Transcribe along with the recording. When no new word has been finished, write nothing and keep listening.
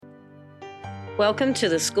Welcome to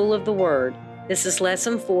the School of the Word. This is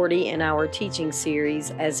Lesson 40 in our teaching series,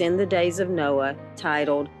 As in the Days of Noah,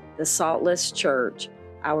 titled The Saltless Church.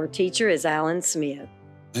 Our teacher is Alan Smith.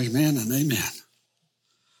 Amen and amen.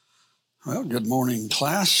 Well, good morning,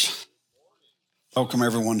 class. Welcome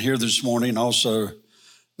everyone here this morning. Also,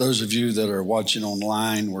 those of you that are watching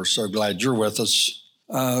online, we're so glad you're with us.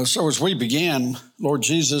 So as we begin, Lord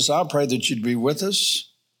Jesus, I pray that you'd be with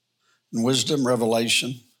us in wisdom,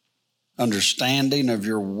 revelation, understanding of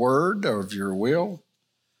your word, of your will,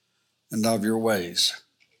 and of your ways.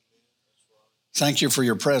 Thank you for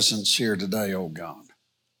your presence here today, oh God.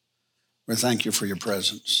 We thank you for your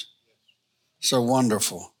presence. So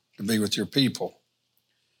wonderful to be with your people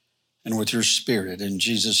and with your spirit. In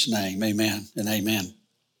Jesus' name, amen and amen.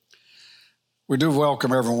 We do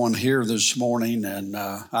welcome everyone here this morning, and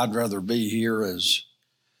I'd rather be here as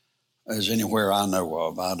anywhere I know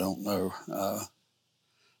of. I don't know.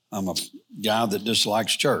 I'm a guy that just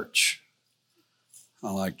likes church.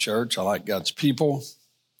 I like church. I like God's people.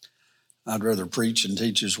 I'd rather preach and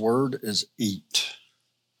teach his word as eat.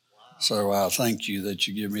 So I thank you that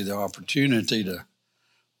you give me the opportunity to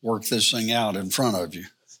work this thing out in front of you.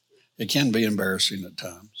 It can be embarrassing at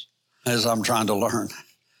times as I'm trying to learn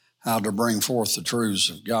how to bring forth the truths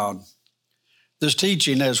of God. This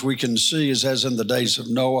teaching, as we can see, is as in the days of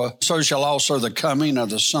Noah, so shall also the coming of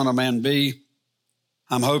the Son of Man be.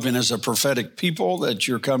 I'm hoping as a prophetic people that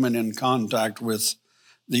you're coming in contact with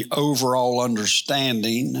the overall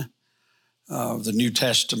understanding of the New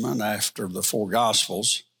Testament after the four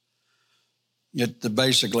Gospels.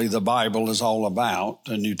 Basically, the Bible is all about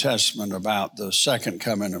the New Testament, about the second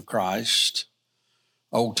coming of Christ.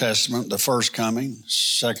 Old Testament, the first coming,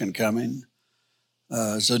 second coming,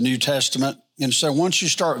 is the New Testament. And so once you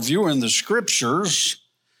start viewing the scriptures,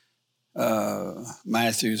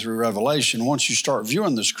 Matthew through Revelation, once you start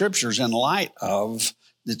viewing the scriptures in light of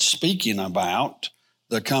it's speaking about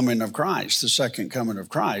the coming of Christ, the second coming of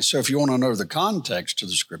Christ. So if you want to know the context of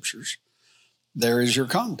the scriptures, there is your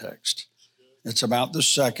context. It's about the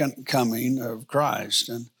second coming of Christ.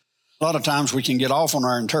 And a lot of times we can get off on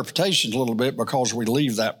our interpretations a little bit because we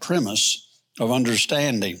leave that premise of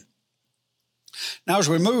understanding. Now, as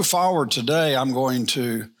we move forward today,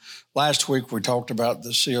 last week we talked about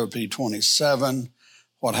the COP27,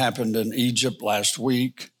 what happened in Egypt last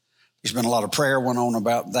week. There's been a lot of prayer went on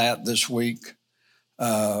about that this week,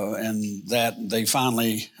 and that they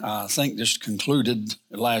finally, I think, just concluded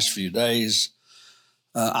the last few days.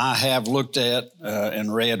 I have looked at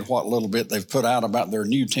and read what little bit they've put out about their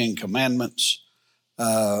new 10 Commandments.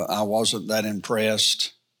 I wasn't that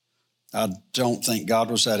impressed. I don't think God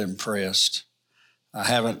was that impressed. I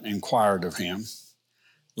haven't inquired of him,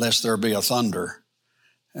 lest there be a thunder.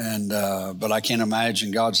 But I can't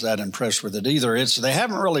imagine God's that impressed with it either. They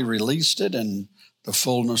haven't really released it, and the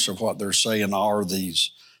fullness of what they're saying are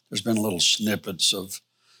these. There's been little snippets of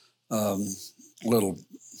little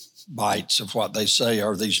bites of what they say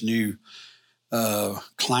are these new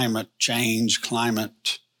climate change,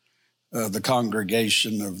 the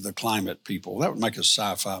congregation of the climate people. That would make a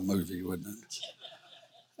sci-fi movie, wouldn't it?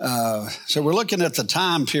 So we're looking at the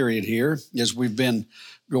time period here as we've been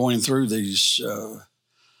going through these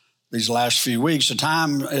last few weeks. The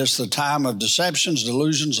time is the time of deceptions,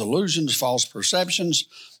 delusions, illusions, false perceptions,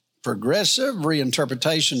 progressive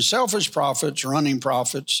reinterpretation, selfish prophets, running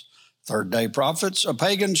prophets, third-day prophets, a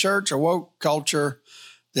pagan church, a woke culture,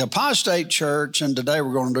 the apostate church, and today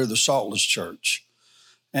we're going to do the saltless church.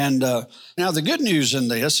 And now the good news in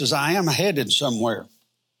this is I am headed somewhere.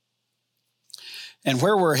 And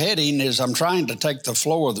where we're heading is I'm trying to take the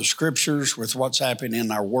flow of the scriptures with what's happening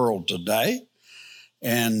in our world today,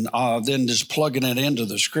 and then just plugging it into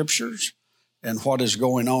the scriptures and what is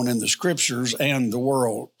going on in the scriptures and the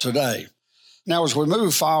world today. Now, as we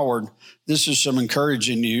move forward, this is some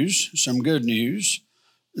encouraging news, some good news.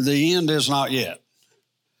 The end is not yet.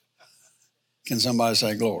 Can somebody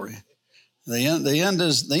say glory? The end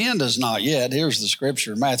is not yet. Here's the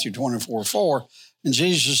scripture, Matthew 24:4. And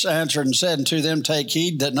Jesus answered and said unto them, take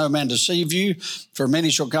heed that no man deceive you, for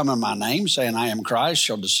many shall come in my name, saying, I am Christ,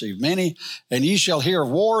 shall deceive many. And ye shall hear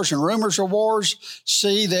of wars and rumors of wars.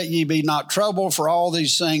 See that ye be not troubled, for all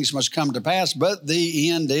these things must come to pass, but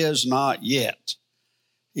the end is not yet,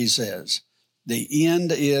 he says. The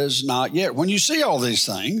end is not yet. When you see all these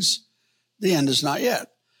things, the end is not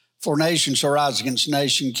yet. For nation shall rise against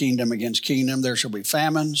nation, kingdom against kingdom. There shall be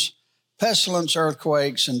famines, pestilence,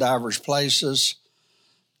 earthquakes in divers places.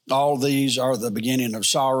 All these are the beginning of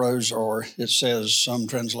sorrows, or it says, some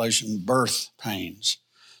translation, birth pains.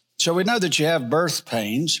 So we know that you have birth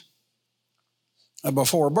pains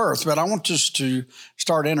before birth. But I want us to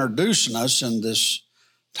start introducing us in this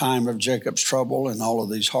time of Jacob's trouble and all of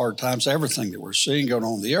these hard times, everything that we're seeing going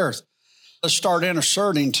on the earth. Let's start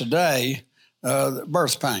inserting today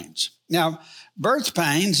birth pains. Now, birth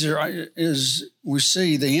pains is we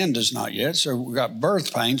see the end is not yet, so we've got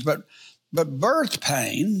birth pains, but birth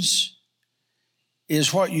pains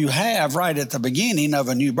is what you have right at the beginning of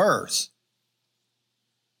a new birth.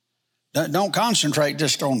 Don't concentrate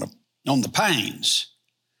just on the pains,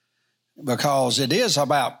 because it is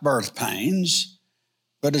about birth pains,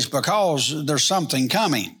 but it's because there's something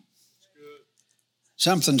coming.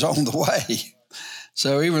 Something's on the way.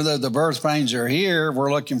 So even though the birth pains are here,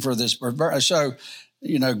 we're looking for this birth. So,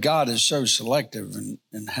 God is so selective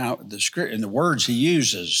in how in the words he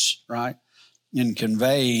uses, right, in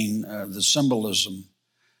conveying the symbolism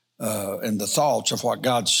and the thoughts of what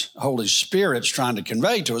God's Holy Spirit's trying to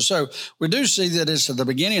convey to us. So we do see that it's at the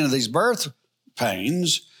beginning of these birth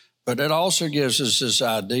pains, but it also gives us this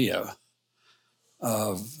idea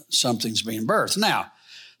of something's being birthed. Now,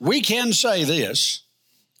 we can say this: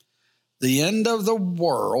 the end of the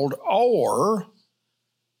world, or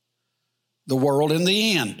the world in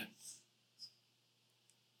the end.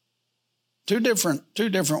 Two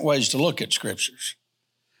different ways to look at scriptures.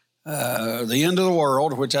 The end of the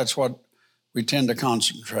world, which that's what we tend to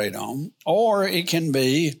concentrate on, or it can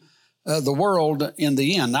be the world in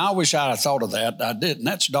the end. Now, I wish I had thought of that. I didn't.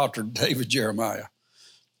 That's Dr. David Jeremiah.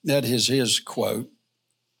 That is his quote.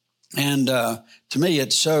 And to me,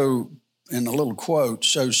 it's so, in a little quote,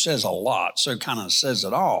 so says a lot, so kind of says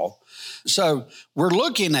it all. So we're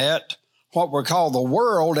looking at what we call the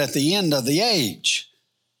world at the end of the age.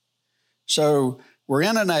 So we're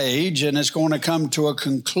in an age, and it's going to come to a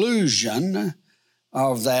conclusion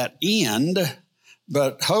of that end,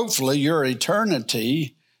 but hopefully your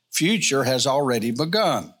eternity future has already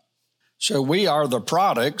begun. So we are the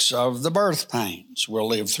products of the birth pains. We'll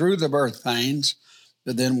live through the birth pains,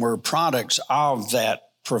 but then we're products of that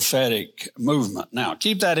prophetic movement. Now,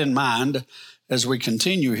 keep that in mind as we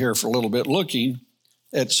continue here for a little bit, looking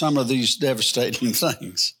at some of these devastating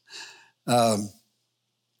things.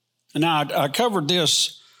 Now, I covered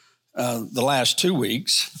this the last 2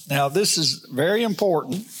 weeks. Now, this is very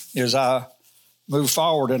important as I move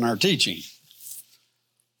forward in our teaching.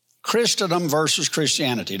 Christendom versus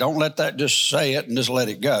Christianity. Don't let that just say it and just let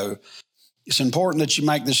it go. It's important that you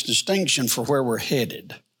make this distinction for where we're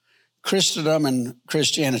headed. Christendom and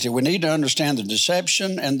Christianity. We need to understand the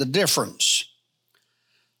deception and the difference.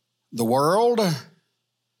 The world,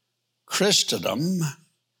 Christendom,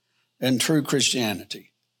 and true Christianity.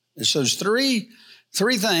 It's those three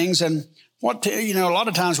things. And a lot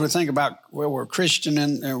of times we think about, well, we're Christian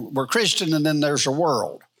and then there's a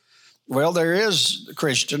world. Well, there is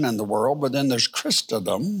Christian in the world, but then there's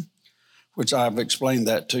Christendom, which I've explained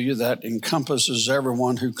that to you, that encompasses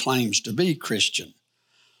everyone who claims to be Christian.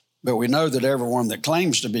 But we know that everyone that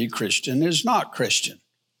claims to be Christian is not Christian,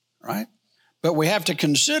 right? But we have to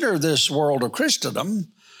consider this world of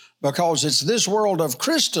Christendom, because it's this world of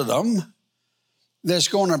Christendom that's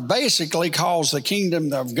going to basically cause the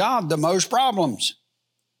kingdom of God the most problems.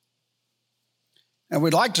 And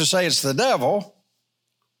we'd like to say it's the devil,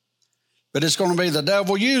 but it's going to be the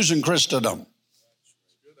devil using Christendom.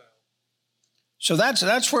 So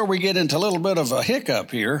that's where we get into a little bit of a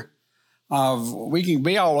hiccup here. We can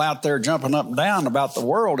be all out there jumping up and down about the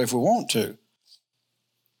world if we want to.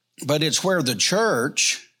 But it's where the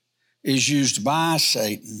church is used by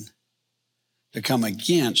Satan to come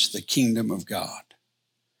against the kingdom of God.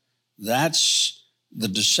 That's the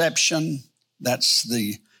deception. That's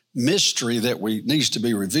the mystery that needs to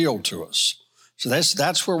be revealed to us. So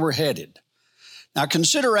that's where we're headed. Now,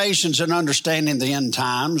 considerations in understanding the end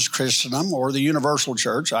times, Christendom, or the universal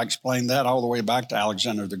church. I explained that all the way back to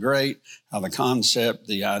Alexander the Great, how the concept,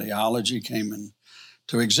 the ideology came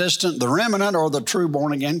into existence, the remnant or the true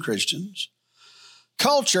born-again Christians.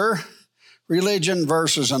 Culture, religion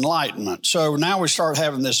versus enlightenment. So now we start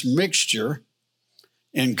having this mixture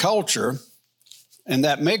in culture, and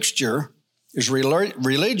that mixture is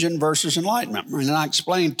religion versus enlightenment. And I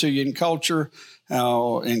explained to you in culture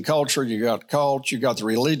how in culture you got cult, you got the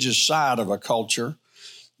religious side of a culture.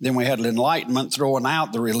 Then we had enlightenment throwing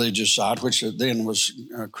out the religious side, which then was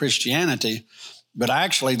Christianity. But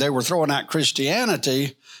actually they were throwing out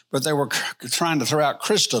Christianity, but they were trying to throw out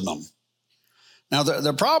Christendom. Now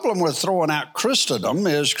the problem with throwing out Christendom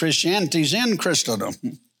is Christianity's in Christendom,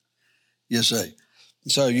 you see.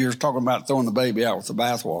 So you're talking about throwing the baby out with the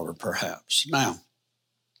bathwater, perhaps. Now,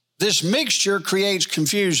 this mixture creates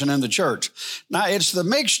confusion in the church. Now, it's the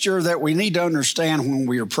mixture that we need to understand when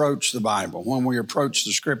we approach the Bible, when we approach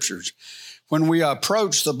the Scriptures. when we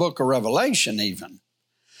approach the book of Revelation even,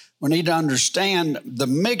 we need to understand the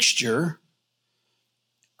mixture,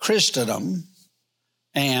 Christendom,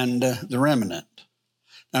 and the remnant.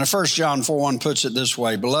 Now, 1 John 4:1 puts it this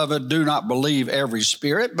way, Beloved, do not believe every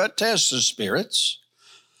spirit, but test the spirits,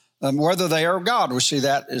 whether they are of God. We see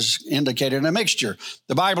that is indicated in a mixture.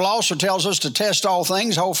 The Bible also tells us to test all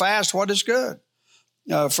things, hold fast what is good.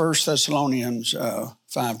 1 Thessalonians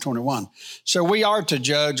 5:21. So we are to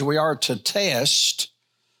judge, we are to test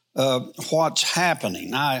what's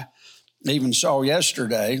happening. I even saw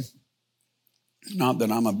yesterday, not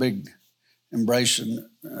that I'm a big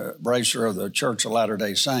embracer of the Church of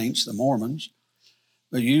Latter-day Saints, the Mormons,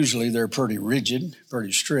 but usually they're pretty rigid,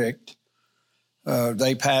 pretty strict.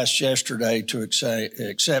 They passed yesterday to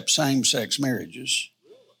accept same-sex marriages.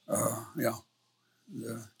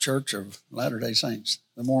 The Church of Latter-day Saints,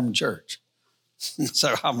 the Mormon Church.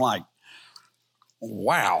 So I'm like,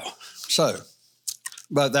 wow. So,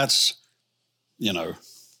 but that's, I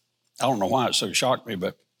don't know why it so shocked me,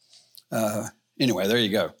 but anyway, there you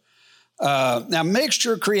go. Now,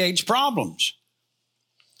 mixture creates problems.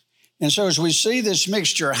 And so as we see this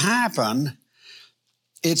mixture happen,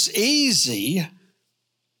 it's easy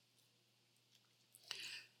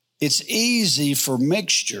for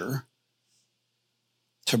mixture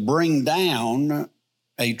to bring down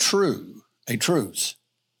a truth.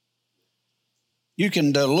 You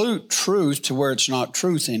can dilute truth to where it's not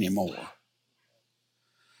truth anymore.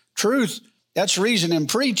 Truth, that's the reason in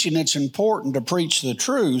preaching it's important to preach the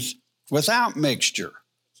truth without mixture.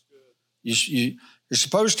 You're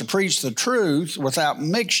supposed to preach the truth without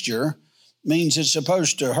mixture, means it's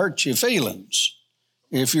supposed to hurt your feelings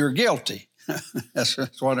if you're guilty. That's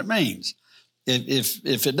what it means.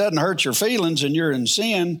 If it doesn't hurt your feelings and you're in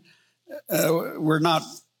sin, we're not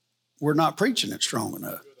preaching it strong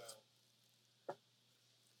enough.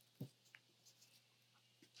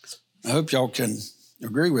 I hope y'all can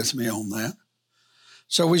agree with me on that.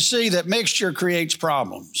 So we see that mixture creates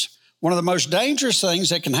problems. One of the most dangerous things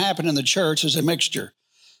that can happen in the church is a mixture.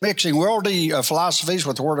 Mixing worldly philosophies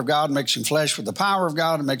with the Word of God, mixing flesh with the power of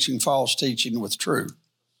God, and mixing false teaching with truth.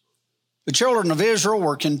 The children of Israel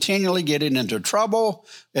were continually getting into trouble,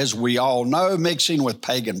 as we all know, mixing with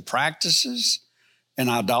pagan practices and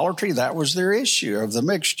idolatry. That was their issue of the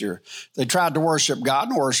mixture. They tried to worship God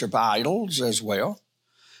and worship idols as well.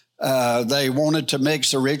 They wanted to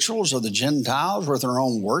mix the rituals of the Gentiles with their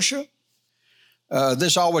own worship.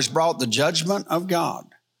 This always brought the judgment of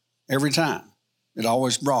God every time. It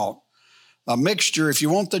always brought a mixture. If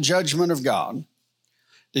you want the judgment of God,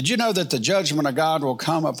 did you know that the judgment of God will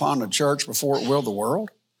come upon the church before it will the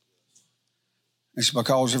world? It's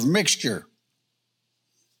because of mixture.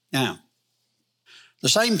 Now, the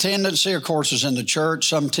same tendency, of course, is in the church.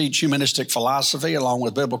 Some teach humanistic philosophy along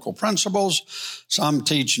with biblical principles. Some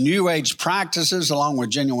teach New Age practices along with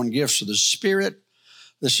genuine gifts of the Spirit.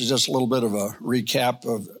 This is just a little bit of a recap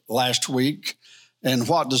of last week. And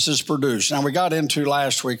what does this produce? Now, we got into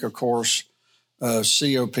last week, of course,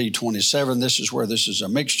 COP27. This is where this is a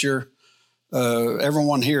mixture.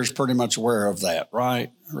 Everyone here is pretty much aware of that,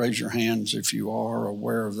 right? Raise your hands if you are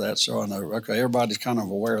aware of that. So I know, okay, everybody's kind of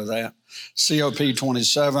aware of that.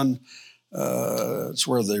 COP27, it's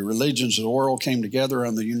where the religions of the world came together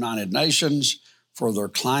on the United Nations for their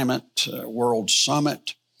climate world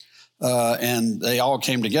summit. And they all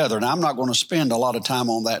came together. Now, I'm not going to spend a lot of time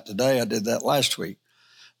on that today. I did that last week.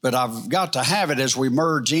 But I've got to have it as we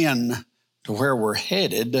merge in to where we're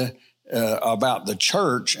headed about the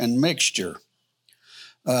church and mixture.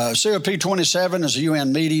 COP27 is a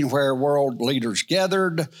UN meeting where world leaders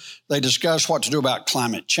gathered. They discussed what to do about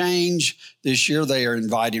climate change. This year, they are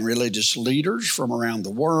inviting religious leaders from around the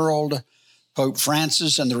world. Pope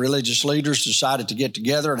Francis and the religious leaders decided to get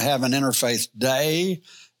together and have an interfaith day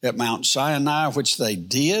at Mount Sinai, which they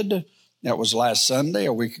did. That was last Sunday,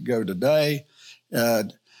 a week ago today.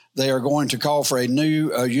 They are going to call for a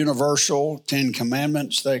new universal 10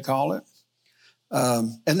 Commandments, they call it.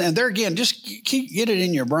 And there again, just get it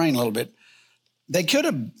in your brain a little bit. They could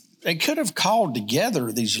have called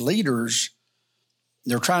together these leaders.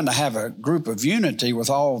 They're trying to have a group of unity with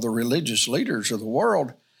all the religious leaders of the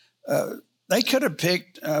world. They could have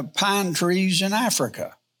picked pine trees in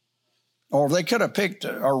Africa, or they could have picked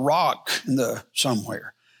a rock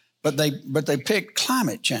somewhere, but they picked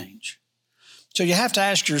climate change. So you have to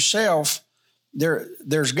ask yourself,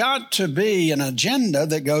 there's got to be an agenda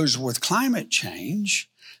that goes with climate change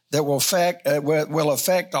that will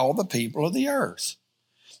affect all the people of the earth.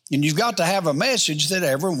 And you've got to have a message that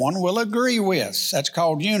everyone will agree with. That's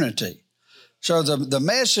called unity. So the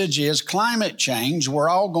message is climate change. We're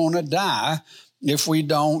all going to die if we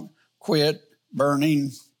don't quit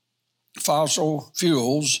burning fossil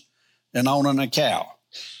fuels and owning a cow.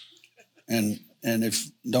 And if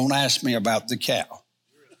don't ask me about the cow.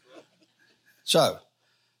 So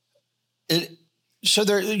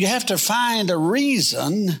you have to find a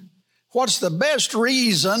reason. What's the best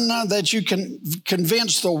reason that you can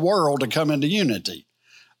convince the world to come into unity?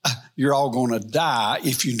 You're all going to die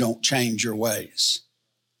if you don't change your ways.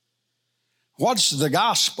 What's the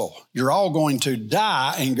gospel? You're all going to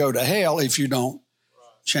die and go to hell if you don't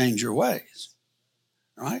change your ways.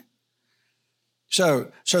 Right?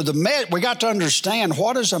 So we got to understand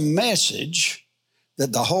what is a message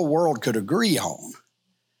that the whole world could agree on.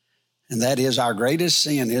 And that is, our greatest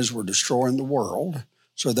sin is we're destroying the world.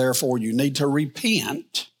 So therefore, you need to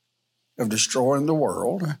repent of destroying the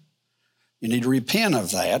world. You need to repent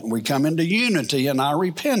of that. And we come into unity in our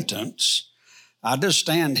repentance. I just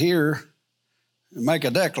stand here and make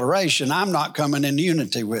a declaration. I'm not coming in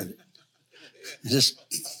unity with it. It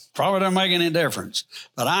just probably doesn't make any difference.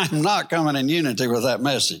 But I'm not coming in unity with that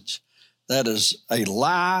message. That is a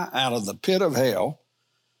lie out of the pit of hell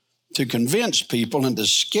to convince people and to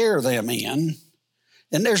scare them in.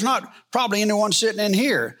 And there's not probably anyone sitting in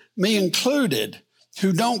here, me included,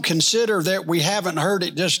 who don't consider that we haven't heard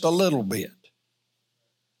it just a little bit.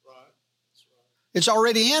 It's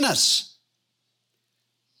already in us.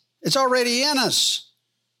 It's already in us.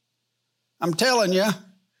 I'm telling you,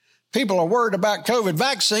 people are worried about COVID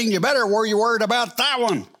vaccine. You better worry worried about that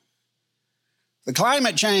one. The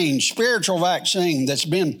climate change spiritual vaccine that's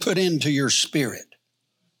been put into your spirit.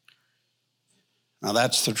 Now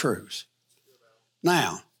that's the truth.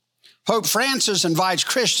 Now, Pope Francis invites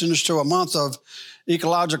Christians to a month of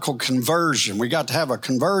ecological conversion. We got to have a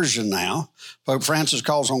conversion now. Pope Francis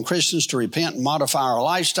calls on Christians to repent and modify our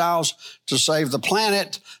lifestyles to save the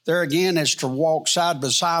planet. There again is to walk side by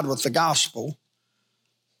side with the gospel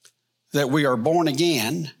that we are born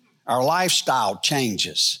again. Our lifestyle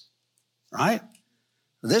changes, right?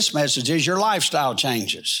 This message is your lifestyle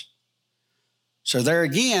changes. So there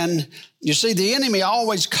again, you see, the enemy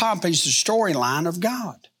always copies the storyline of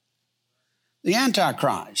God. The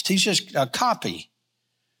Antichrist, he's just a copy.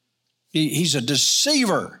 He's a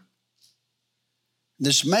deceiver.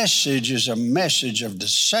 This message is a message of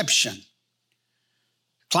deception.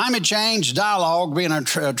 Climate change dialogue being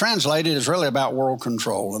translated is really about world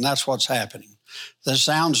control, and that's what's happening. This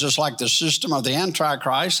sounds just like the system of the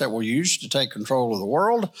Antichrist that will use to take control of the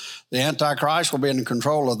world. The Antichrist will be in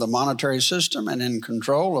control of the monetary system and in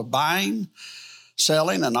control of buying,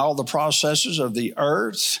 selling, and all the processes of the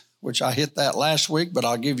earth, which I hit that last week, but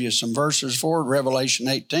I'll give you some verses for it. Revelation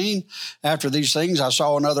 18, after these things, I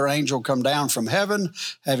saw another angel come down from heaven,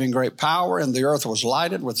 having great power, and the earth was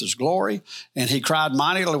lighted with his glory. And he cried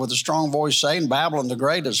mightily with a strong voice, saying, Babylon the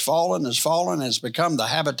great has fallen, has become the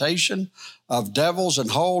habitation of devils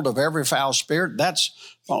and hold of every foul spirit. That's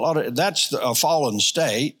a fallen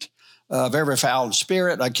state of every foul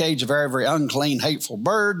spirit, a cage of every unclean, hateful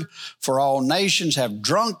bird. For all nations have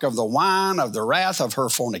drunk of the wine of the wrath of her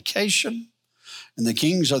fornication. And the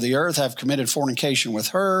kings of the earth have committed fornication with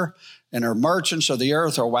her, and her merchants of the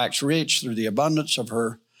earth are waxed rich through the abundance of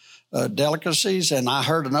her delicacies. And I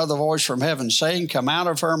heard another voice from heaven saying, Come out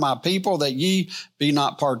of her, my people, that ye be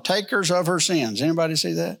not partakers of her sins. Anybody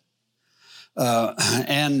see that?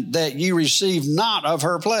 And that ye receive not of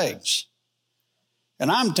her plagues. And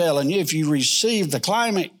I'm telling you, if you receive the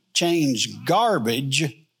climate change garbage,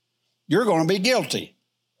 you're going to be guilty.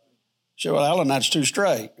 So, well, Alan, that's too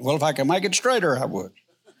straight. Well, if I could make it straighter, I would.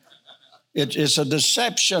 It's a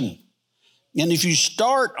deception. And if you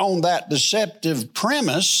start on that deceptive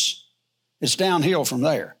premise, it's downhill from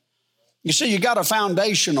there. You see, you got a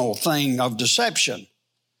foundational thing of deception.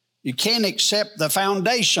 You can't accept the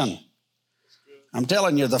foundation. I'm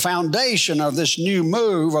telling you, the foundation of this new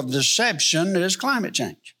move of deception is climate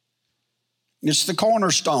change. It's the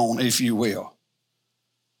cornerstone, if you will,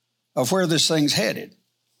 of where this thing's headed.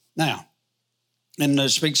 Now, and it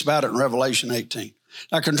speaks about it in Revelation 18.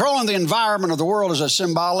 Now, controlling the environment of the world is a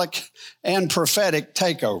symbolic and prophetic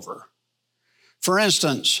takeover. For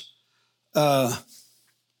instance, the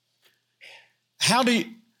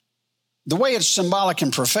way it's symbolic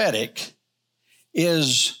and prophetic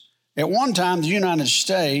is, at one time, the United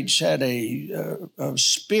States had a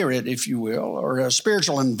spirit, if you will, or a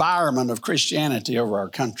spiritual environment of Christianity over our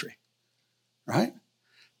country, right?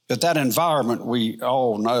 But that environment, we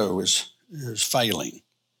all know, is failing.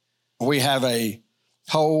 We have a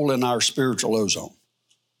hole in our spiritual ozone,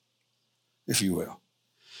 if you will.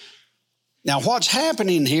 Now, what's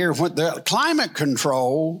happening here, with the climate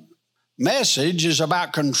control message is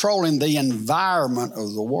about controlling the environment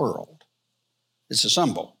of the world. It's a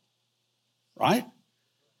symbol. right?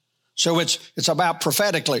 So it's about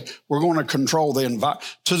prophetically, we're going to control the environment.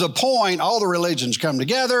 To the point, all the religions come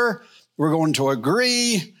together, we're going to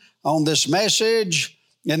agree on this message,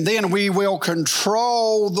 and then we will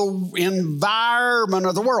control the environment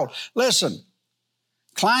of the world. Listen,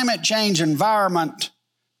 climate change, environment,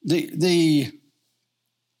 the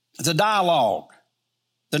dialogue,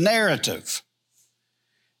 the narrative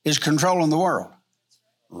is controlling the world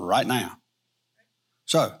right now.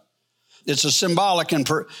 So it's a symbolic, and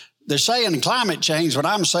they're saying climate change, but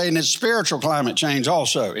I'm saying it's spiritual climate change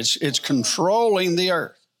also. It's controlling the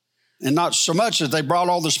earth. And not so much as they brought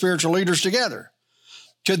all the spiritual leaders together.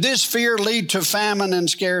 Could this fear lead to famine and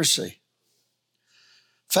scarcity?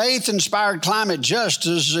 Faith-inspired climate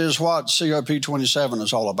justice is what COP27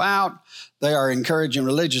 is all about. They are encouraging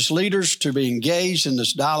religious leaders to be engaged in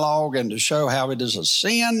this dialogue and to show how it is a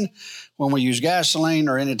sin when we use gasoline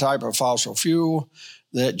or any type of fossil fuel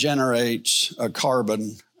that generates a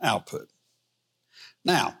carbon output.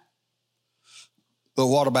 Now, but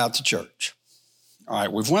what about the church? All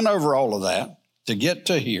right, we've went over all of that to get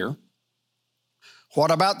to here. What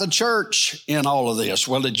about the church in all of this?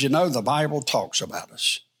 Well, did you know the Bible talks about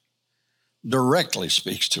us? Directly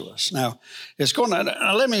speaks to us. Now,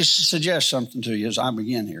 let me suggest something to you as I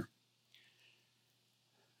begin here.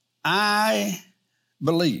 I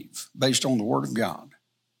believe, based on the Word of God,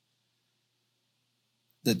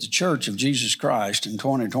 that the church of Jesus Christ in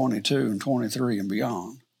 2022 and 23 and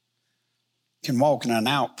beyond can walk in an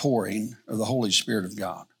outpouring of the Holy Spirit of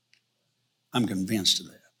God. I'm convinced of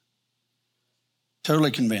that.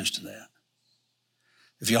 Totally convinced of that.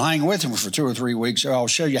 If you'll hang with me for 2 or 3 weeks, I'll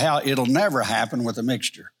show you how it'll never happen with a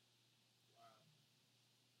mixture.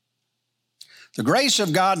 The grace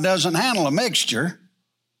of God doesn't handle a mixture.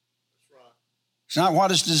 It's not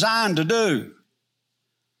what it's designed to do.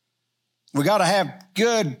 We got to have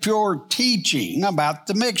good, pure teaching about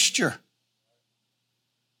the mixture.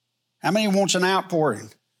 How many wants an outpouring?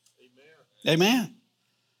 Amen. Amen.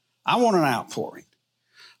 I want an outpouring.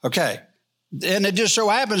 Okay. And it just so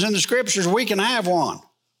happens in the scriptures we can have one.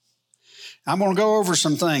 I'm going to go over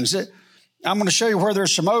some things. I'm going to show you where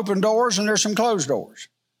there's some open doors and there's some closed doors.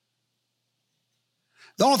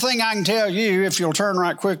 The only thing I can tell you, if you'll turn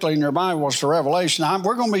right quickly in your Bibles to Revelation,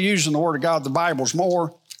 we're going to be using the Word of God, the Bible's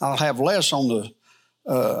more. I'll have less on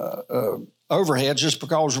the overhead just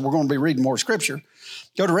because we're going to be reading more scripture.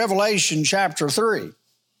 Go to Revelation chapter 3.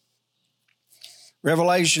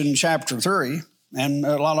 Revelation chapter 3. And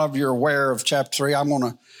a lot of you are aware of chapter 3. I'm going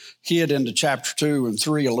to hit into chapter 2 and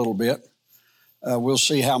 3 a little bit. We'll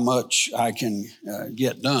see how much I can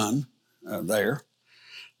get done there.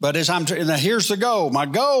 But here's the goal. My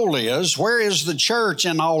goal is, where is the church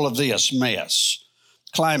in all of this mess?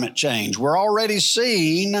 Climate change. We're already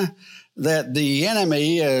seeing that the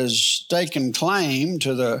enemy has taken claim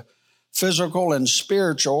to the physical and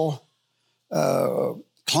spiritual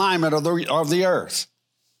climate of the earth.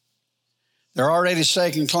 They're already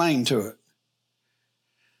taking claim to it.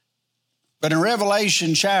 But in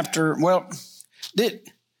Revelation chapter,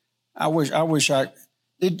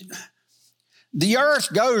 the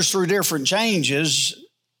earth goes through different changes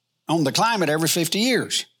on the climate every 50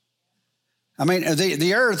 years. I mean,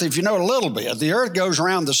 the earth, if you know a little bit, the earth goes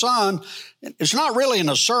around the sun. It's not really in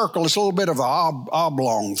a circle. It's a little bit of an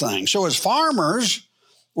oblong thing. So as farmers,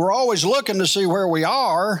 we're always looking to see where we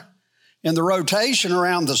are in the rotation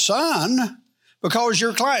around the sun, because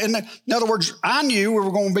in other words, I knew we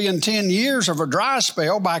were going to be in 10 years of a dry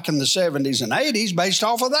spell back in the 70s and 80s based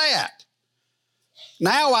off of that.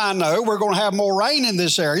 Now I know we're going to have more rain in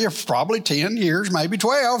this area for probably 10 years, maybe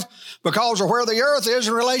 12, because of where the earth is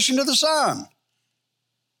in relation to the sun.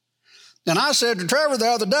 And I said to Trevor the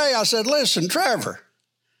other day, I said, listen, Trevor,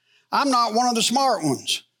 I'm not one of the smart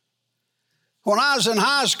ones. When I was in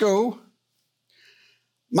high school,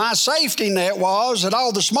 my safety net was that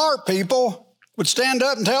all the smart people would stand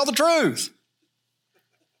up and tell the truth.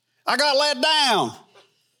 I got let down.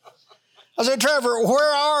 I said, Trevor,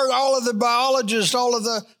 where are all of the biologists,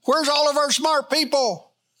 where's all of our smart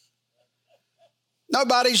people?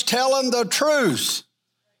 Nobody's telling the truth.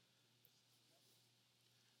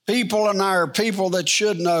 People that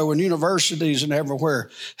should know in universities and everywhere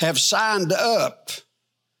have signed up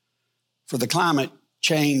for the climate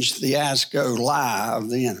change fiasco lie of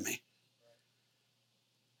the enemy.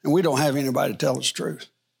 And we don't have anybody to tell us the truth.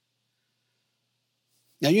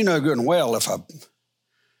 Now, you know good and well if a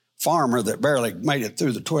farmer that barely made it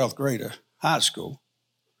through the 12th grade of high school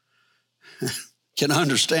can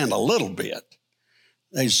understand a little bit.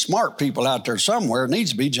 There's smart people out there somewhere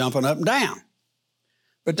needs to be jumping up and down.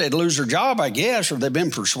 But they'd lose their job, I guess, or they've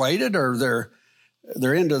been persuaded, or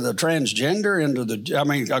they're into the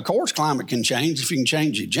transgender, of course climate can change. If you can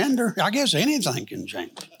change your gender, I guess anything can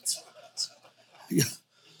change.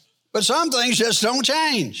 But some things just don't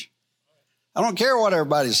change. I don't care what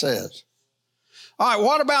everybody says. All right,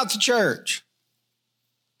 what about the church?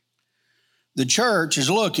 The church is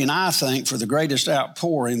looking, I think, for the greatest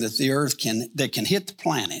outpouring that the earth can hit the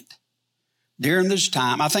planet during this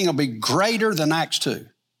time. I think it'll be greater than Acts 2.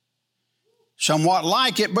 Somewhat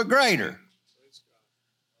like it, but greater.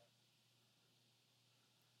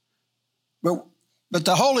 But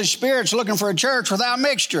the Holy Spirit's looking for a church without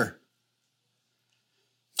mixture.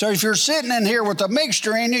 So if you're sitting in here with a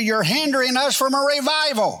mixture in you, you're hindering us from a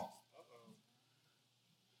revival.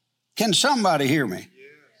 Can somebody hear me?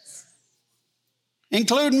 Yes.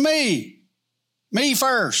 Including me. Me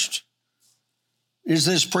first. Is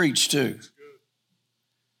this preached to?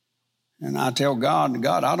 And I tell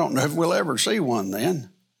God, I don't know if we'll ever see one then.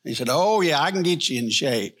 He said, oh yeah, I can get you in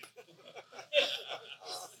shape.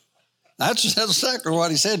 That's exactly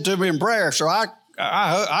what he said to me in prayer. So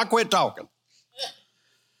I quit talking.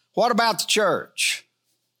 What about the church?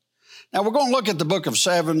 Now, we're going to look at the book of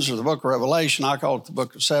sevens or the book of Revelation. I call it the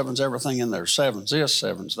book of sevens. Everything in there, sevens this,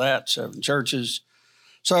 sevens that, 7 churches.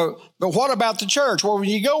 But what about the church? Well, when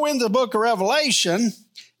you go into the book of Revelation,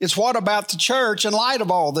 it's what about the church in light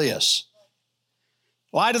of all this?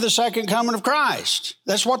 Light of the second coming of Christ.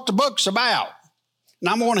 That's what the book's about. And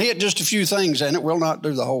I'm going to hit just a few things in it. We'll not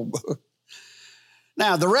do the whole book.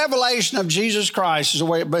 Now, the revelation of Jesus Christ is the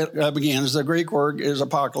way it begins. The Greek word is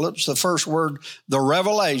apocalypse. The first word, the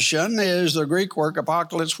revelation, is the Greek word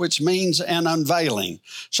apocalypse, which means an unveiling.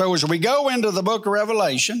 So as we go into the book of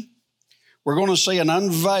Revelation, we're going to see an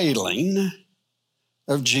unveiling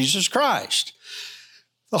of Jesus Christ.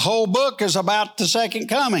 The whole book is about the second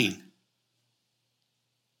coming.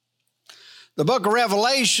 The book of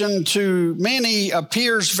Revelation to many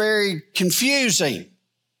appears very confusing.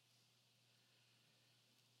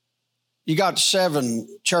 You got 7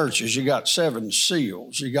 churches, you got 7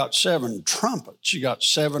 seals, you got 7 trumpets, you got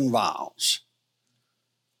 7 vials.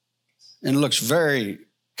 And it looks very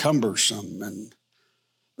cumbersome.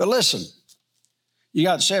 But listen, you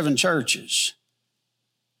got 7 churches.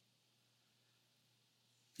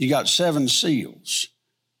 You got 7 seals.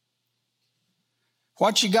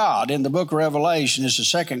 What you got in the book of Revelation is the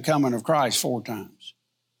second coming of Christ 4 times.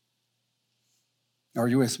 Are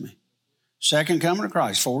you with me? Second coming of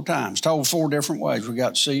Christ 4 times, told 4 different ways. We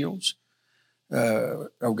got seals,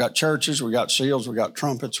 we've got churches, we got seals, we got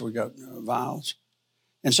trumpets, we got vials.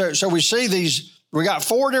 And so we see these, we got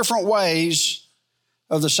 4 different ways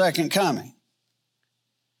of the second coming.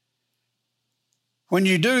 When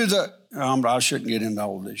you do I shouldn't get into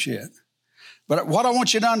all of this yet. But what I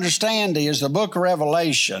want you to understand is the book of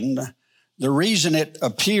Revelation, the reason it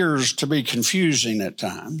appears to be confusing at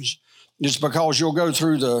times is because you'll go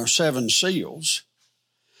through the 7 seals,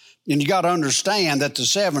 and you got to understand that the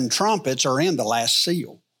 7 trumpets are in the last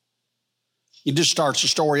seal. It just starts the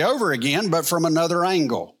story over again, but from another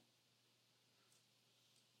angle.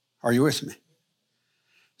 Are you with me?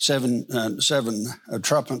 7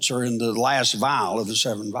 trumpets are in the last vial of the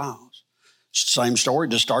 7 vials. Same story,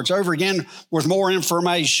 just starts over again with more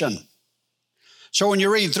information. So when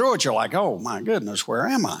you read through it, you're like, oh my goodness, where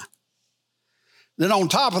am I? Then on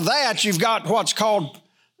top of that, you've got what's called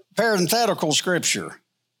parenthetical scripture.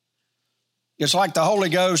 It's like the Holy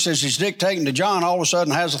Ghost, as he's dictating to John, all of a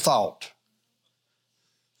sudden has a thought.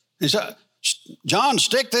 He said, John,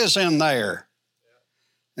 stick this in there.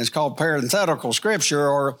 It's called parenthetical scripture,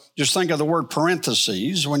 or just think of the word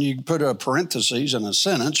parentheses. When you put a parentheses in a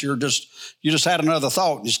sentence, you just had another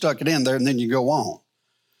thought and you stuck it in there and then you go on.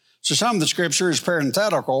 So some of the scripture is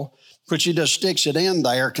parenthetical, but he just sticks it in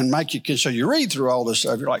there, can make you, so you read through all this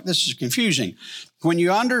stuff, you're like, this is confusing. When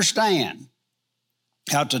you understand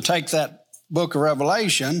how to take that book of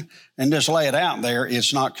Revelation and just lay it out there,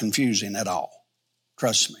 it's not confusing at all.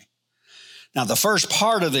 Trust me. Now, the first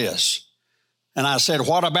part of this, and I said,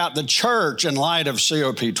 what about the church in light of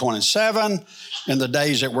COP27, in the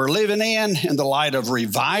days that we're living in the light of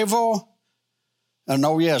revival? And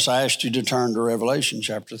oh, yes, I asked you to turn to Revelation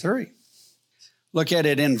chapter 3. Look at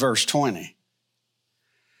it in verse 20.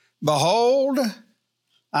 Behold,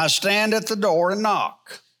 I stand at the door and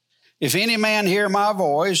knock. If any man hear my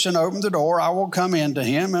voice and open the door, I will come in to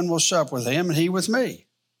him and will sup with him and he with me.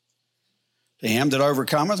 To him that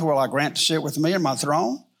overcometh will I grant to sit with me in my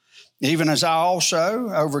throne, even as I also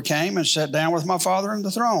overcame and sat down with my Father in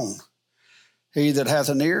the throne. He that hath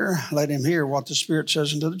an ear, let him hear what the Spirit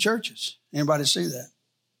says unto the churches. Anybody see that?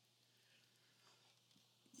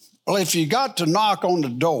 Well, if you got to knock on the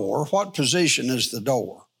door, what position is the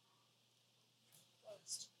door?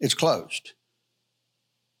 it's closed.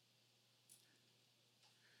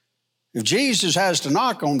 If Jesus has to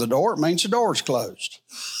knock on the door, it means the door is closed.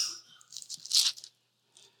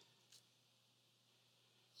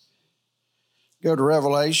 Go to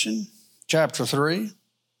Revelation chapter 3,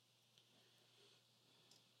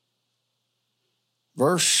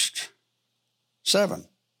 verse 7.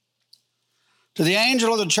 To the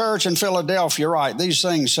angel of the church in Philadelphia write, these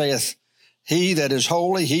things saith he that is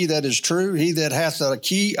holy, he that is true, he that hath the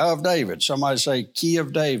key of David. Somebody say, key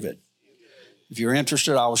of David. If you're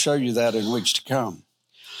interested, I will show you that in weeks to come.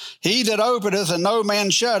 He that openeth and no man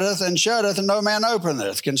shutteth, and shutteth and no man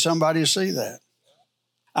openeth. Can somebody see that?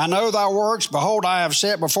 I know thy works. Behold, I have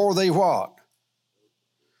set before thee what?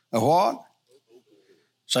 A what?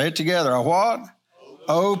 Say it together. A what?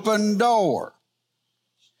 Open door.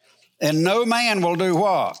 And no man will do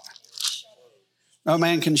what? No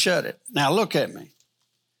man can shut it. Now look at me.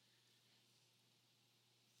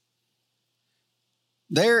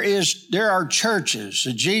 There are churches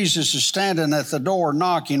that Jesus is standing at the door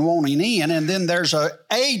knocking, wanting in, and then there's a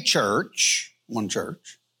church, one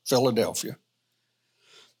church, Philadelphia.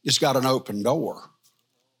 It's got an open door.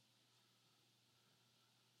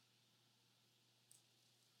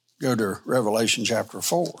 Go to Revelation chapter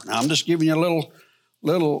 4. Now I'm just giving you a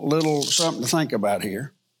little something to think about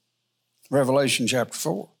here. Revelation chapter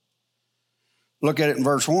 4. Look at it in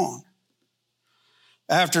verse 1.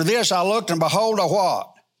 After this I looked, and behold, a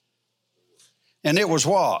what? And it was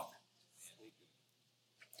what?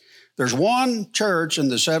 There's one church in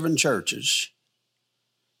the 7 churches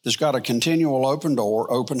that's got a continual open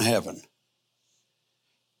door, open heaven.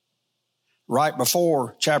 Right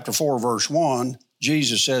before chapter 4, verse 1,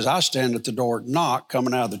 Jesus says, I stand at the door and knock,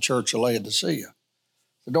 coming out of the church of Laodicea.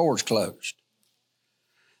 The door's closed.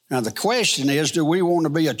 Now the question is, do we want to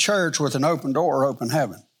be a church with an open door or open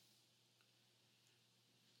heaven?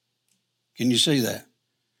 Can you see that?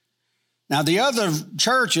 Now, the other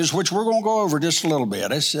churches, which we're going to go over just a little bit,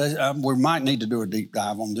 we might need to do a deep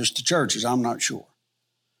dive on just the churches. I'm not sure.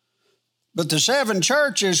 But the 7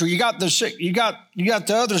 churches, you got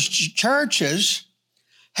the other churches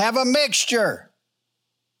have a mixture.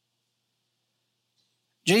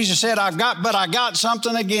 Jesus said, I got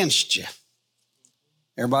something against you.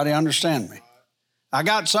 Everybody understand me? I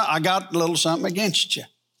got a little something against you.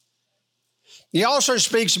 He also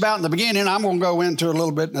speaks about in the beginning, I'm going to go into a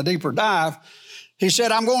little bit in a deeper dive. He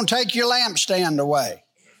said, I'm going to take your lampstand away.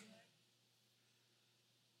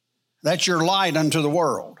 That's your light unto the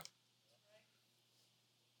world.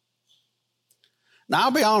 Now,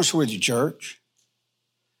 I'll be honest with you, church.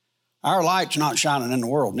 Our light's not shining in the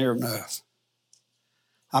world near enough.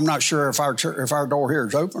 I'm not sure if our door here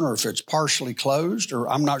is open or if it's partially closed, or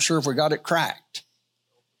I'm not sure if we got it cracked.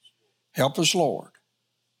 Help us, Lord.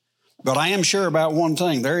 But I am sure about one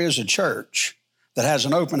thing. There is a church that has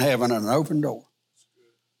an open heaven and an open door.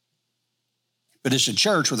 But it's a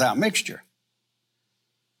church without mixture.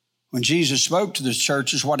 When Jesus spoke to the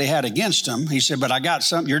churches, what he had against them, he said, but I got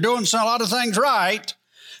something. You're doing a lot of things right,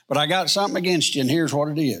 but I got something against you, and here's what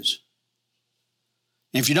it is.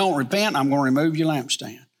 If you don't repent, I'm going to remove your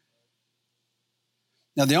lampstand.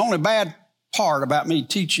 Now, the only bad part about me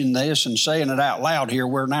teaching this and saying it out loud here,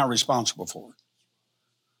 we're now responsible for it.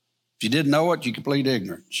 If you didn't know it, you could plead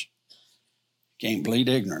ignorance. You can't plead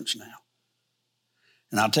ignorance now.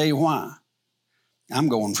 And I'll tell you why. I'm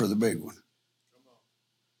going for the big one.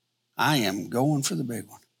 I am going for the big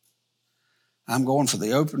one. I'm going for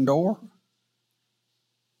the open door.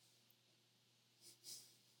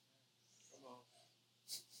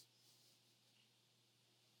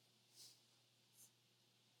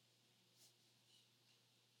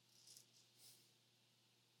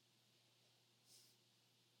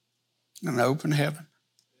 An open heaven.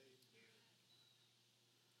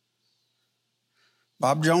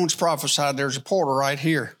 Bob Jones prophesied there's a portal right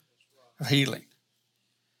here of healing.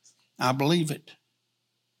 I believe it.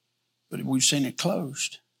 But we've seen it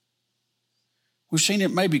closed. We've seen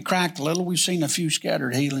it maybe cracked a little. We've seen a few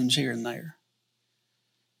scattered healings here and there.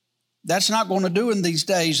 That's not going to do in these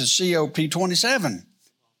days of COP27.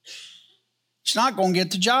 It's not going to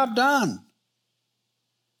get the job done.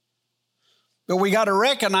 But we got to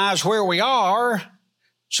recognize where we are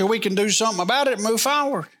so we can do something about it and move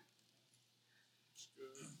forward.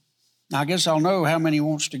 Now, I guess I'll know how many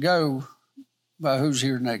wants to go by who's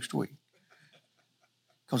here next week.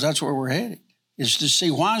 Because that's where we're headed, is to see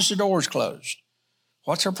why is the doors closed?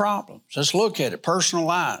 What's our problems? Let's look at it, personal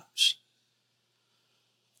lives.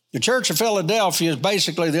 The Church of Philadelphia is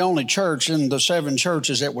basically the only church in the 7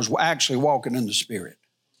 churches that was actually walking in the Spirit.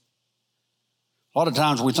 A lot of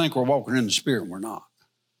times we think we're walking in the Spirit and we're not.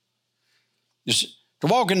 To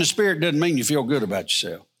walk in the Spirit doesn't mean you feel good about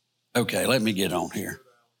yourself. Okay, let me get on here.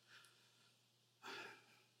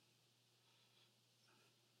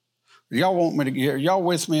 Y'all want me to get, y'all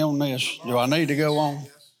with me on this? Do I need to go on?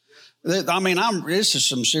 I mean, this is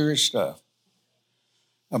some serious stuff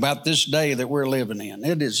about this day that we're living in.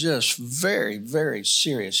 It is just very, very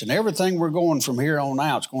serious. And everything we're going from here on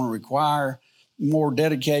out is going to require more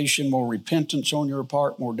dedication, more repentance on your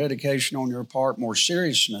part, more dedication on your part, more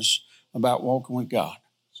seriousness about walking with God.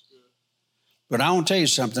 But I want to tell you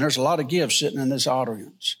something. There's a lot of gifts sitting in this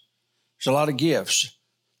audience. There's a lot of gifts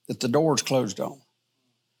that the door's closed on.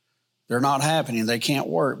 They're not happening. They can't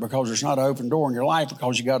work because there's not an open door in your life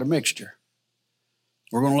because you got a mixture.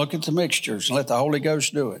 We're going to look at the mixtures and let the Holy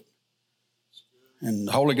Ghost do it. And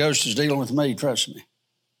the Holy Ghost is dealing with me, trust me.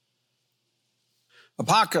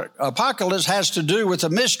 Apocalypse has to do with the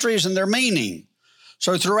mysteries and their meaning.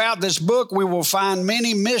 So throughout this book, we will find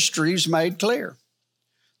many mysteries made clear.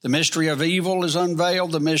 The mystery of evil is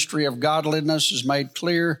unveiled. The mystery of godliness is made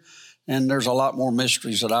clear. And there's a lot more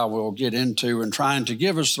mysteries that I will get into in trying to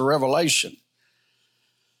give us the revelation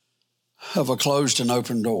of a closed and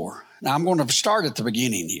open door. Now, I'm going to start at the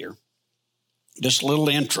beginning here. Just a little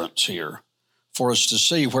entrance here for us to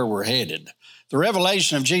see where we're headed. The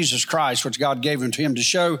revelation of Jesus Christ, which God gave unto him to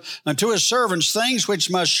show unto his servants things which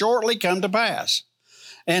must shortly come to pass.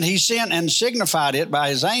 And he sent and signified it by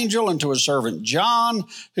his angel unto his servant John,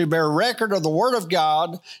 who bare record of the word of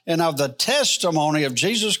God and of the testimony of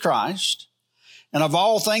Jesus Christ, and of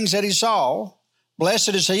all things that he saw. Blessed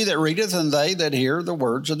is he that readeth, and they that hear the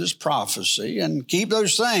words of this prophecy, and keep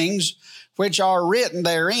those things which are written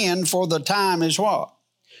therein, for the time is what?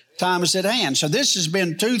 Time is at hand. So this has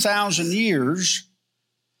been 2,000 years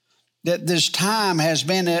that this time has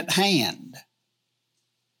been at hand.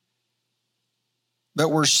 But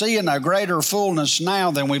we're seeing a greater fullness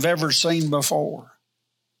now than we've ever seen before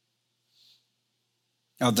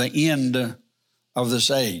of the end of this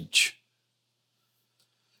age.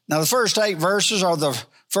 Now, the first 8 verses are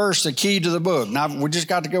the key to the book. Now, we just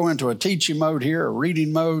got to go into a teaching mode here, a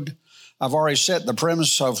reading mode. I've already set the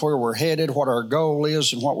premise of where we're headed, what our goal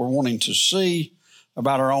is, and what we're wanting to see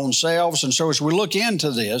about our own selves. And so as we look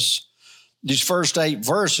into this, these first 8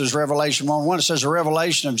 verses, Revelation 1:1, it says, a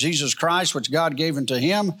revelation of Jesus Christ, which God gave unto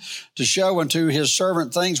him to show unto his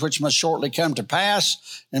servant things which must shortly come to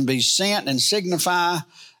pass, and be sent and signify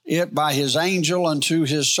it by his angel unto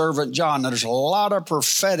his servant John. Now, there's a lot of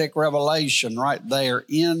prophetic revelation right there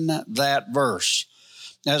in that verse.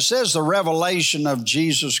 Now, it says the revelation of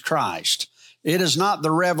Jesus Christ. It is not the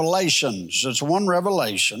revelations. It's one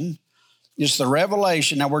revelation. It's the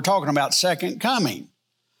revelation. Now, we're talking about second coming.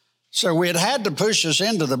 So we had to push us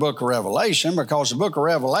into the book of Revelation because the book of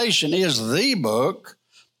Revelation is the book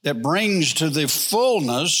that brings to the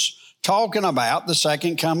fullness talking about the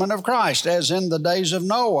second coming of Christ, as in the days of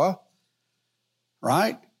Noah,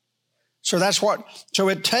 right? So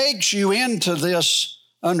it takes you into this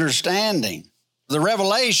understanding. The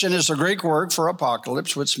revelation is the Greek word for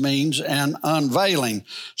apocalypse, which means an unveiling.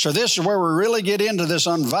 So this is where we really get into this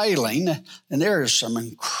unveiling, and there is some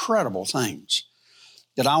incredible things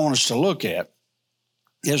that I want us to look at.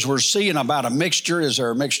 As we're seeing about a mixture, is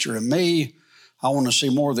there a mixture in me? I want to see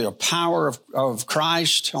more of the power of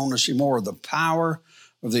Christ. I want to see more of the power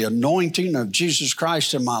of the anointing of Jesus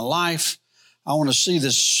Christ in my life. I want to see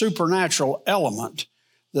this supernatural element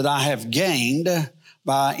that I have gained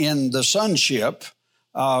in the sonship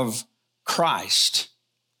of Christ.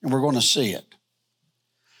 And we're going to see it.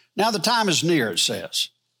 Now the time is near, it says.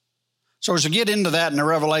 So as we get into that in the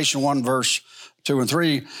Revelation 1 verse 2 and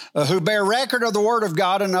 3, who bear record of the word of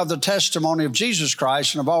God and of the testimony of Jesus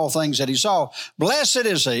Christ and of all things that he saw. Blessed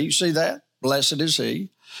is he, see that? Blessed is he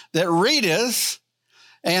that readeth,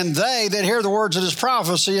 and they that hear the words of this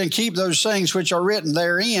prophecy and keep those things which are written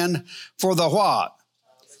therein, for the what?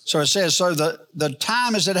 So it says, so the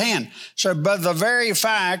time is at hand. So, but the very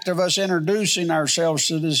fact of us introducing ourselves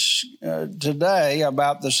to this today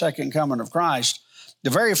about the second coming of Christ, the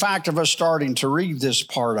very fact of us starting to read this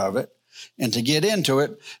part of it and to get into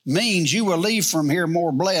it means you will leave from here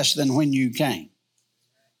more blessed than when you came.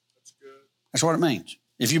 That's good. That's what it means,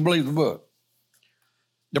 if you believe the book.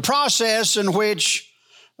 The process in which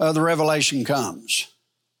the revelation comes.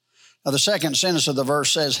 Now, the second sentence of the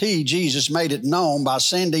verse says, he, Jesus, made it known by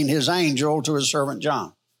sending his angel to his servant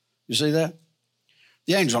John. You see that?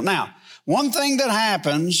 The angel. Now, one thing that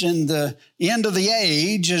happens in the end of the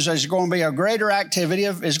age is there's going to be a greater activity,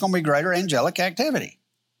 it's going to be greater angelic activity.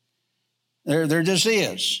 There just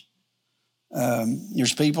is.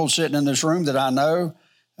 There's people sitting in this room that I know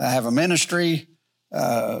have a ministry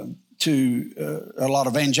to a lot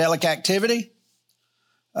of angelic activity.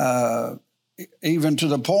 even to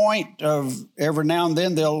the point of every now and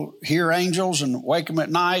then they'll hear angels and wake them at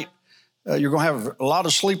night. You're going to have a lot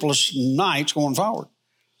of sleepless nights going forward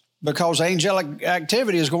because angelic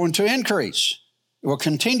activity is going to increase. It will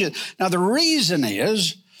continue. Now, the reason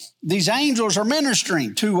is these angels are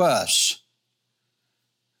ministering to us.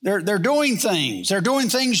 They're doing things. They're doing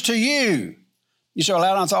things to you. You say, well,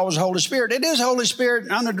 I thought it was the Holy Spirit. It is Holy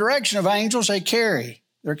Spirit under the direction of angels. They carry.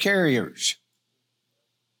 They're carriers.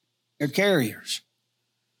 They're carriers.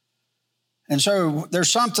 And so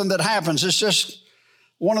there's something that happens. It's just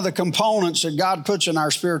one of the components that God puts in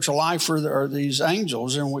our spiritual life are these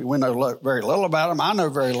angels. And we know very little about them. I know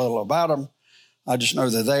very little about them. I just know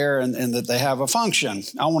they're there and that they have a function.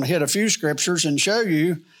 I want to hit a few scriptures and show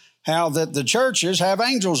you how that the churches have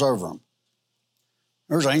angels over them.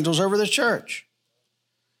 There's angels over this church.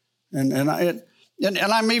 And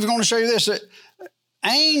I'm even going to show you this, that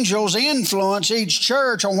angels influence each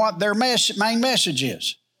church on what their main message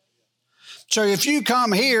is. So if you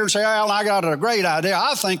come here and say, well, I got a great idea,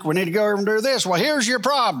 I think we need to go over and do this. Well, here's your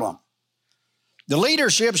problem. The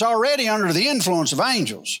leadership's already under the influence of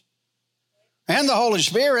angels and the Holy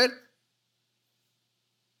Spirit.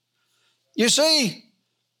 You see,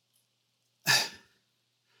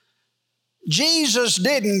 Jesus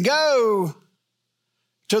didn't go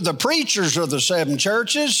to the preachers of the 7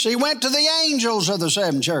 churches. He went to the angels of the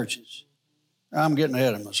 7 churches. I'm getting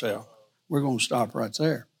ahead of myself. We're going to stop right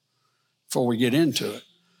there before we get into it.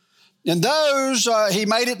 And those, he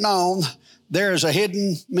made it known, there is a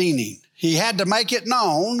hidden meaning. He had to make it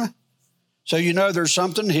known, so you know there's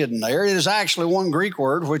something hidden there. It is actually one Greek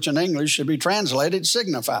word, which in English should be translated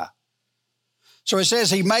signify. So it says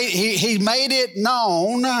he made it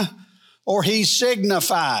known, or he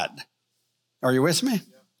signified. Are you with me?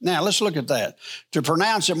 Now, let's look at that. To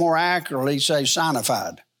pronounce it more accurately, say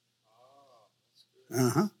signified.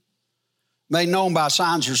 Made known by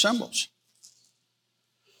signs or symbols.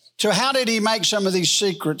 So how did he make some of these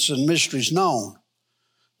secrets and mysteries known?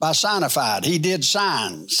 By signified. He did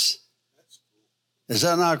signs. Is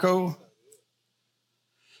that not cool?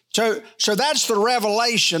 So that's the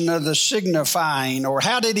revelation of the signifying, or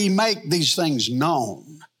how did he make these things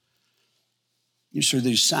known? You see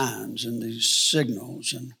these signs and these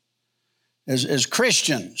signals. And as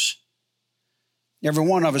Christians, every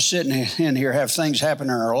one of us sitting in here have things happen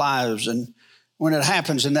in our lives. And when it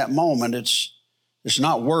happens in that moment, it's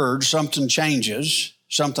not words. Something changes.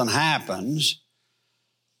 Something happens.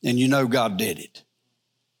 And you know God did it.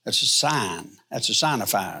 That's a sign. That's a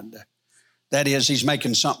signified. That is, he's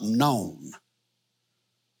making something known.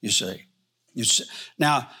 You see.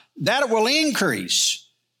 Now, that will increase.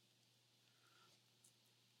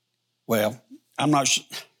 Well, I'm not sure.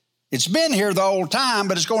 It's been here the whole time,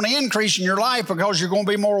 but it's going to increase in your life because you're going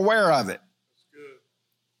to be more aware of it. That's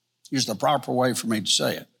good. Is the proper way for me to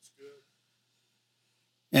say it. That's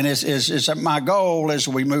good. And it's my goal as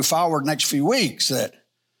we move forward next few weeks that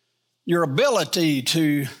your ability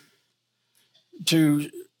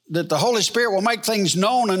that the Holy Spirit will make things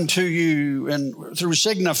known unto you and through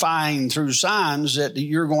signifying, through signs, that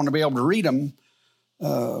you're going to be able to read them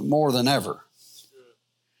more than ever.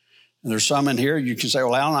 And there's some in here you can say,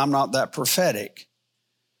 well, Alan, I'm not that prophetic.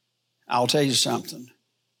 I'll tell you something.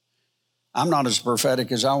 I'm not as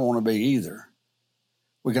prophetic as I want to be either.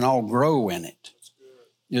 We can all grow in it.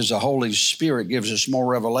 As the Holy Spirit gives us more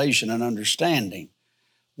revelation and understanding.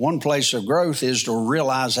 One place of growth is to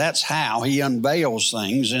realize that's how he unveils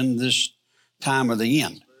things in this time of the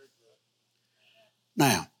end.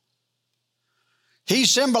 Now, he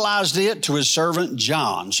symbolized it to his servant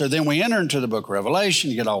John. So then we enter into the book of Revelation,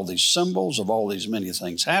 you get all these symbols of all these many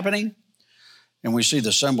things happening, and we see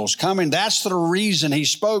the symbols coming. That's the reason he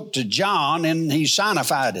spoke to John and he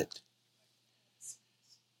signified it.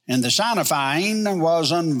 And the signifying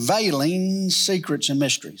was unveiling secrets and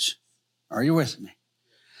mysteries. Are you with me?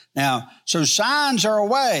 Now, so signs are a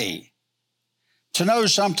way to know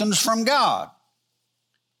something's from God.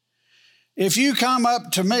 If you come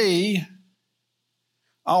up to me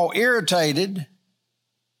all irritated,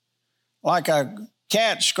 like a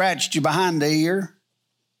cat scratched you behind the ear,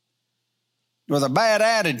 with a bad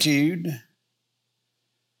attitude,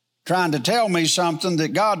 trying to tell me something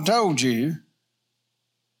that God told you,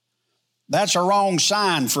 that's a wrong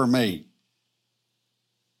sign for me.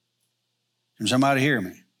 Can somebody hear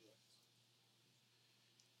me?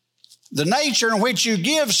 The nature in which you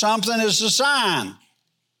give something is the sign.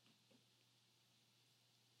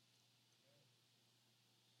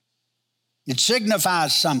 It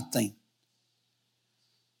signifies something.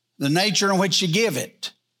 The nature in which you give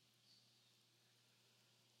it.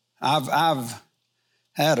 I've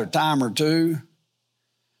had a time or two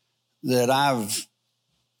that I've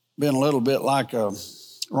been a little bit like a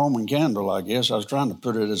Roman candle, I guess. I was trying to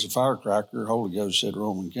put it as a firecracker. Holy Ghost said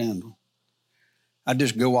Roman candle. I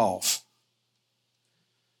just go off.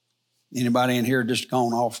 Anybody in here just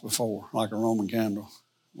gone off before, like a Roman candle?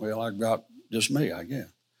 Well, I've got just me, I guess.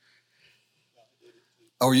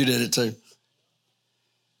 Oh, you did it too.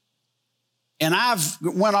 And I've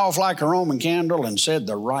went off like a Roman candle and said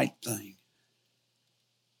the right thing.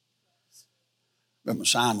 But my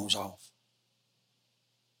sign was off.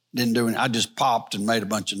 Didn't do anything. I just popped and made a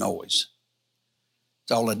bunch of noise.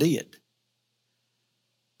 That's all I did.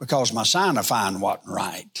 Because my signifying wasn't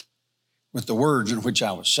right with the words in which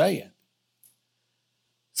I was saying.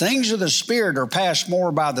 Things of the Spirit are passed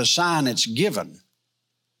more by the sign it's given.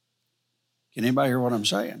 Can anybody hear what I'm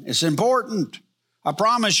saying? It's important. I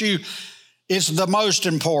promise you, it's the most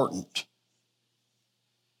important.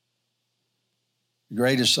 The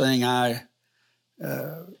greatest thing one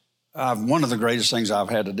of the greatest things I've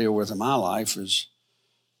had to deal with in my life is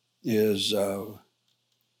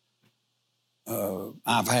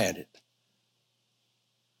I've had it.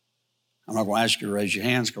 I'm not going to ask you to raise your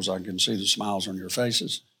hands because I can see the smiles on your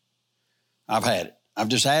faces. I've had it. I've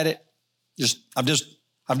just had it. I've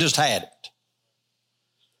just had it.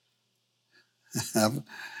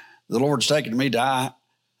 The Lord's taken me to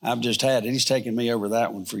I've just had it. He's taken me over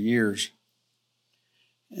that one for years.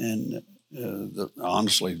 And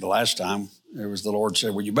honestly, the last time it was the Lord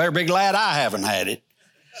said, well, you better be glad I haven't had it.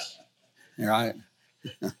 Right?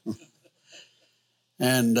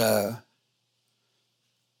 And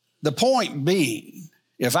the point being,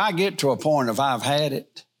 if I get to a point of I've had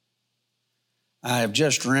it, I have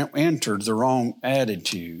just entered the wrong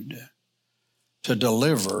attitude to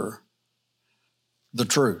deliver the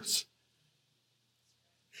truth.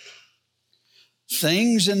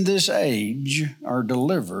 Things in this age are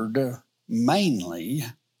delivered mainly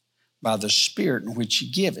by the Spirit in which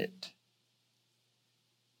you give it.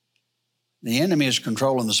 The enemy is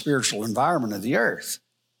controlling the spiritual environment of the earth.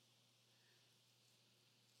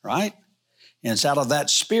 Right? And it's out of that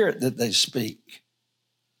spirit that they speak.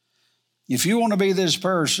 If you want to be this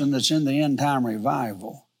person that's in the end time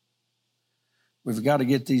revival, we've got to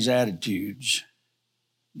get these attitudes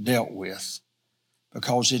dealt with,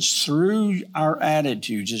 because it's through our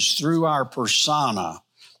attitudes, it's through our persona,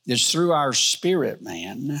 it's through our spirit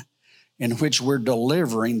man in which we're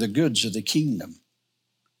delivering the goods of the kingdom.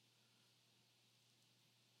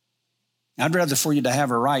 I'd rather for you to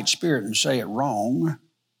have a right spirit and say it wrong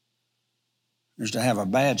than to have a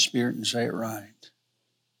bad spirit and say it right.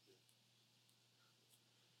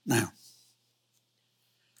 Now,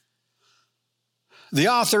 the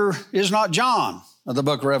author is not John of the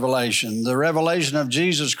book of Revelation, the revelation of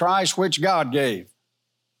Jesus Christ, which God gave.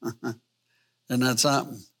 Isn't that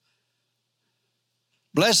something?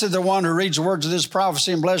 Blessed is the one who reads the words of this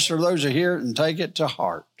prophecy, and blessed are those who hear it and take it to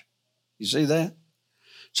heart. You see that?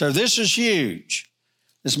 So this is huge.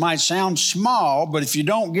 This might sound small, but if you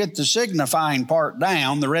don't get the signifying part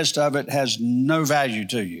down, the rest of it has no value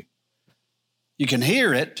to you. You can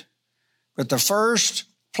hear it, but the first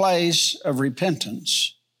place of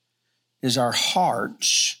repentance is our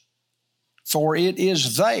hearts, for it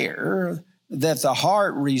is there that the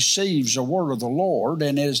heart receives the word of the Lord,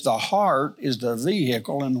 and as the heart is the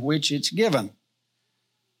vehicle in which it's given.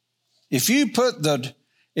 If you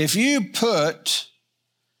put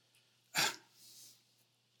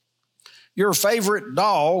your favorite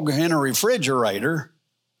dog in a refrigerator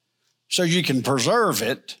so you can preserve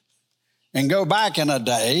it and go back in a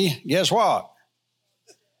day, guess what?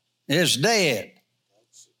 It's dead.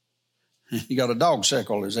 You got a dog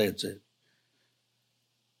sickle, his head said.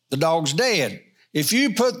 The dog's dead. If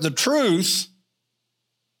you put the truth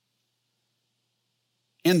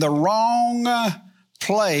in the wrong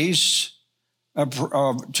place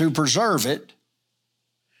to preserve it,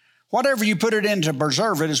 whatever you put it in to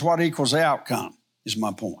preserve it is what equals the outcome, is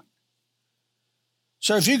my point.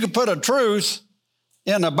 So if you could put a truth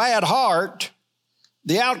in a bad heart,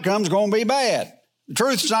 the outcome's going to be bad. The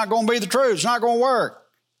truth's not going to be the truth. It's not going to work.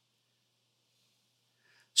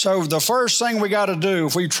 So the first thing we got to do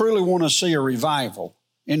if we truly want to see a revival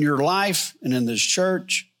in your life and in this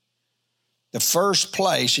church, the first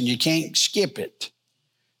place, and you can't skip it,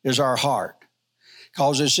 is our heart.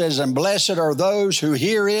 Because it says, and blessed are those who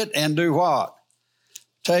hear it and do what?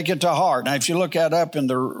 Take it to heart. Now, if you look that up in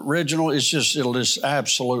the original, it'll just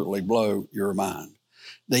absolutely blow your mind.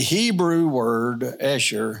 The Hebrew word,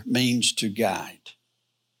 esher, means to guide.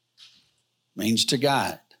 Means to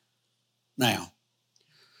guide. Now,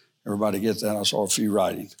 everybody get that? I saw a few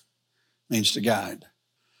writing. Means to guide.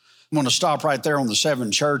 I'm going to stop right there on the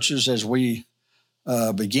 7 churches as we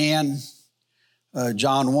began.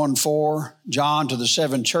 John 1:4, John to the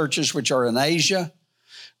 7 churches which are in Asia,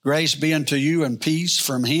 grace be unto you and peace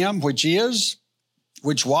from him which is,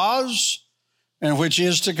 which was, and which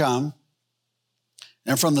is to come,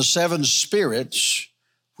 and from the 7 spirits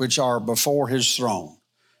which are before his throne.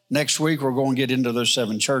 Next week, we're going to get into those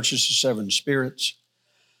 7 churches, the 7 spirits.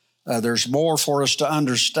 There's more for us to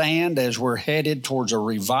understand as we're headed towards a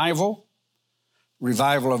revival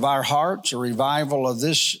of our hearts, a revival of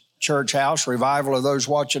this church house, revival of those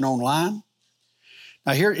watching online.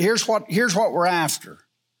 Now, here's what we're after.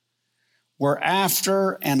 We're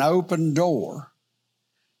after an open door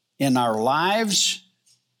in our lives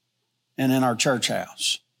and in our church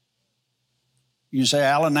house. You say,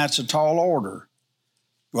 Alan, that's a tall order.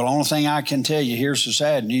 Well, the only thing I can tell you, here's the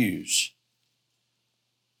sad news.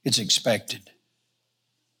 It's expected.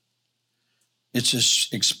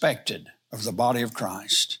 It's expected of the body of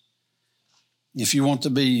Christ. If you want to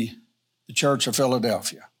be the Church of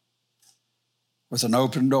Philadelphia with an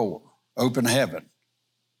open door, open heaven,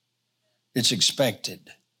 it's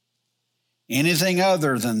expected. Anything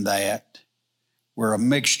other than that, we're a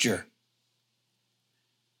mixture.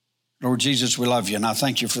 Lord Jesus, we love you, and I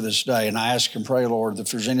thank you for this day. And I ask and pray, Lord, that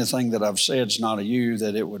if there's anything that I've said is not of you,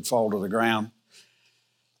 that it would fall to the ground.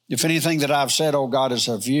 If anything that I've said, oh God, is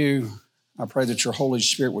of you, I pray that your Holy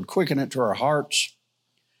Spirit would quicken it to our hearts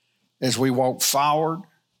as we walk forward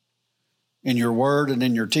in your word and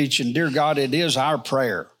in your teaching. Dear God, it is our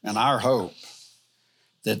prayer and our hope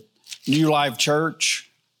that New Life Church,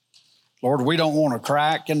 Lord, we don't want a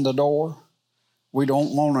crack in the door. We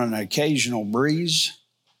don't want an occasional breeze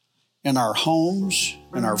in our homes,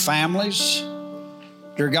 in our families.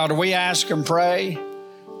 Dear God, we ask and pray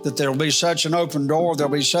that there'll be such an open door,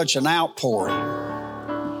 there'll be such an outpouring,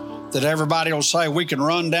 that everybody will say, we can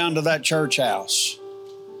run down to that church house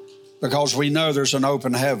because we know there's an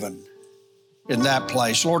open heaven in that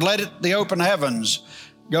place. Lord, let the open heavens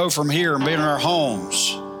go from here and be in our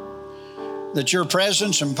homes, that your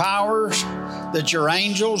presence and powers, that your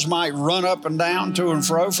angels might run up and down, to and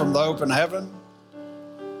fro from the open heaven.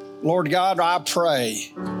 Lord God, I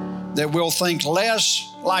pray that we'll think less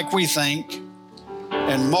like we think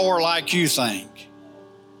and more like you think.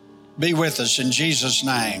 Be with us in Jesus'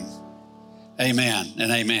 name. Amen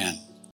and amen.